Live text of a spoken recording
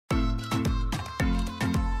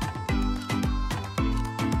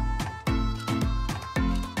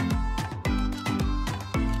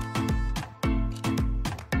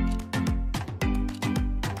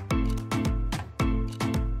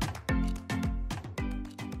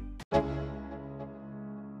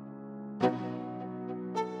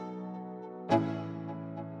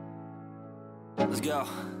Let's go.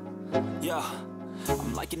 Yo,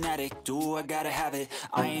 I'm like an addict, do I gotta have it.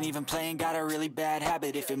 I ain't even playing, got a really bad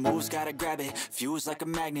habit. If it moves, gotta grab it, fuse like a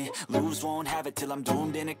magnet. Lose, won't have it till I'm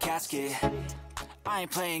doomed in a casket. I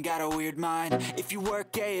ain't playing, got a weird mind. If you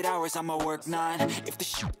work 8 hours, I'ma work 9. If the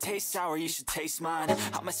shoot tastes sour, you should taste mine.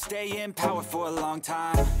 I'ma stay in power for a long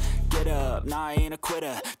time. Get up, nah, I ain't a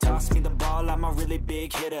quitter. Toss me the ball, I'm a really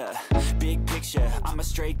big hitter. Big picture, I'm a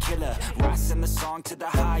straight killer. Rising the song to the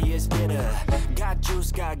highest bidder. Got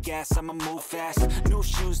juice, got gas, I'ma move fast. New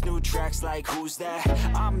shoes, new tracks, like who's that?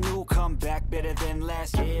 I'm new, come back, better than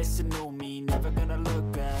last. Yeah, it's a new me, never gonna look